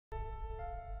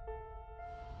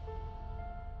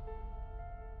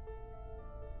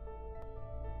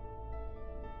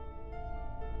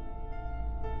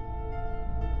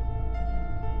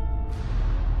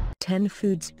10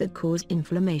 foods that cause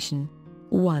inflammation.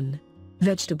 1.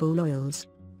 Vegetable oils.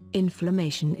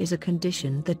 Inflammation is a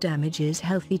condition that damages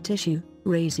healthy tissue,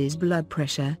 raises blood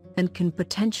pressure, and can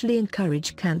potentially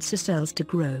encourage cancer cells to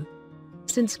grow.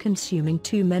 Since consuming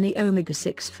too many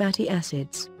omega-6 fatty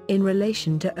acids, in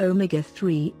relation to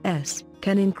omega-3s,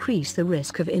 can increase the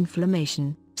risk of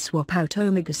inflammation, swap out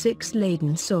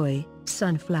omega-6-laden soy,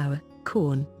 sunflower,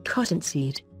 corn,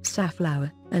 cottonseed,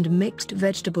 safflower, and mixed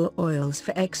vegetable oils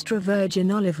for extra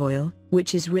virgin olive oil,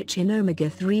 which is rich in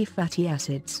omega-3 fatty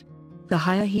acids. The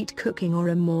higher heat cooking or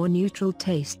a more neutral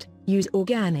taste, use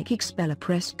organic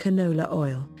expeller-pressed canola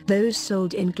oil. Those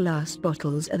sold in glass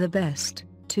bottles are the best.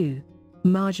 2.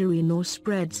 Margarine or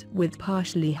spreads with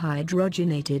partially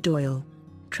hydrogenated oil.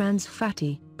 Trans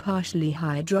fatty, partially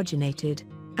hydrogenated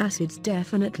acids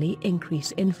definitely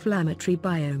increase inflammatory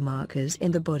biomarkers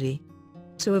in the body,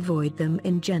 so avoid them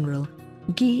in general.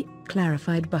 Ghee,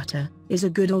 clarified butter, is a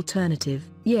good alternative.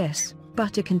 Yes,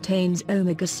 butter contains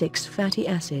omega-6 fatty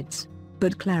acids,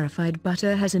 but clarified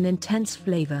butter has an intense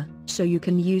flavor, so you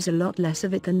can use a lot less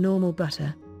of it than normal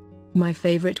butter. My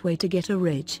favorite way to get a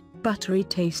rich, buttery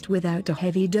taste without a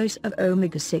heavy dose of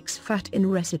omega-6 fat in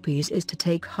recipes is to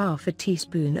take half a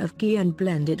teaspoon of ghee and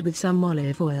blend it with some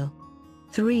olive oil.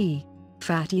 3.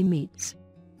 Fatty meats.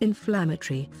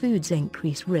 Inflammatory foods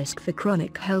increase risk for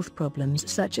chronic health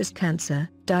problems such as cancer,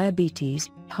 diabetes,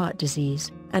 heart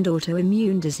disease, and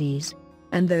autoimmune disease.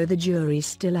 And though the jury's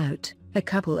still out, a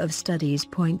couple of studies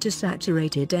point to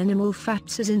saturated animal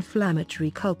fats as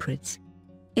inflammatory culprits.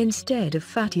 Instead of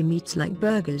fatty meats like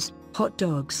burgers, hot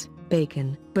dogs,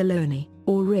 bacon, bologna,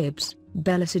 or ribs,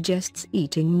 Bella suggests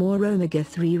eating more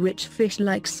omega-3 rich fish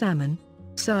like salmon,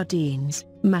 sardines,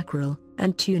 mackerel,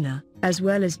 and tuna, as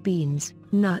well as beans,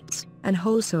 nuts, and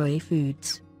whole soy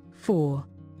foods. 4.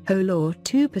 Whole or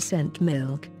 2%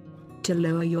 milk. To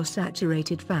lower your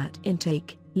saturated fat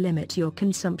intake, limit your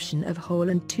consumption of whole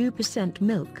and 2%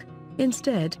 milk.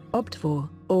 Instead, opt for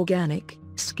organic,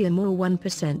 skim or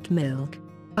 1% milk.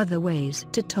 Other ways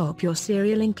to top your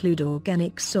cereal include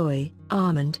organic soy,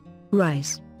 almond,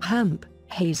 rice, hemp,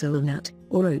 hazelnut,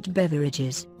 or oat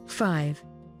beverages. 5.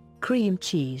 Cream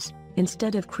cheese.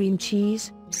 Instead of cream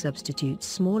cheese, substitute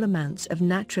small amounts of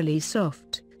naturally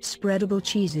soft, spreadable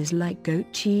cheeses like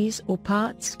goat cheese or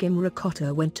part-skim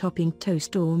ricotta when topping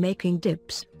toast or making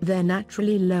dips. They're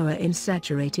naturally lower in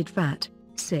saturated fat.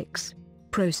 6.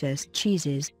 Processed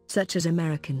cheeses, such as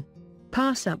American.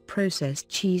 Pass up processed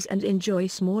cheese and enjoy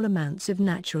small amounts of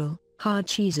natural, hard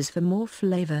cheeses for more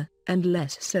flavor and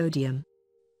less sodium.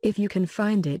 If you can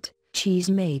find it, cheese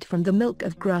made from the milk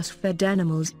of grass-fed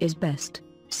animals is best.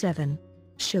 7.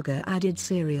 Sugar-added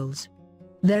cereals.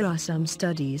 There are some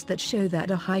studies that show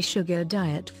that a high-sugar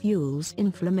diet fuels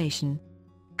inflammation.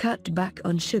 Cut back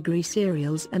on sugary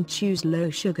cereals and choose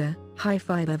low-sugar,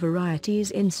 high-fiber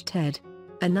varieties instead.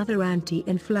 Another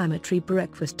anti-inflammatory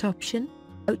breakfast option?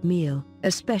 Oatmeal,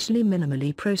 especially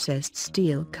minimally processed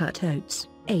steel-cut oats.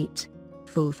 8.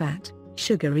 Full-fat,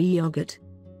 sugary yogurt.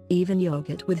 Even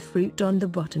yogurt with fruit on the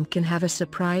bottom can have a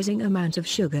surprising amount of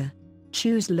sugar.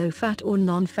 Choose low-fat or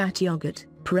non-fat yogurt,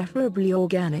 preferably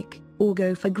organic, or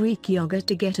go for Greek yogurt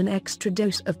to get an extra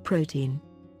dose of protein.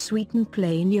 Sweeten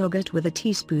plain yogurt with a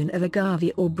teaspoon of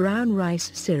agave or brown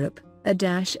rice syrup, a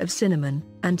dash of cinnamon,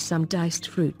 and some diced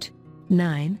fruit.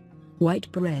 9. White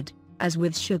bread. As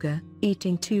with sugar,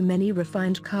 eating too many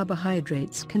refined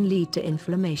carbohydrates can lead to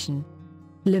inflammation.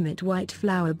 Limit white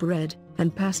flour bread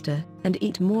and pasta, and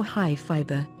eat more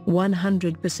high-fiber,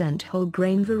 100% whole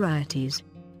grain varieties.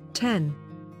 10.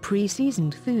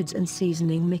 Pre-seasoned foods and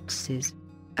seasoning mixes.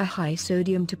 A high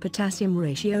sodium to potassium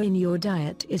ratio in your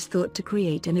diet is thought to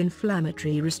create an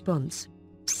inflammatory response.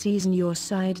 Season your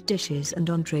side dishes and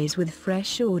entrees with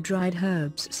fresh or dried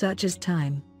herbs such as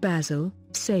thyme, basil,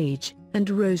 sage, and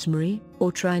rosemary,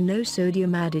 or try no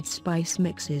sodium added spice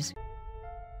mixes.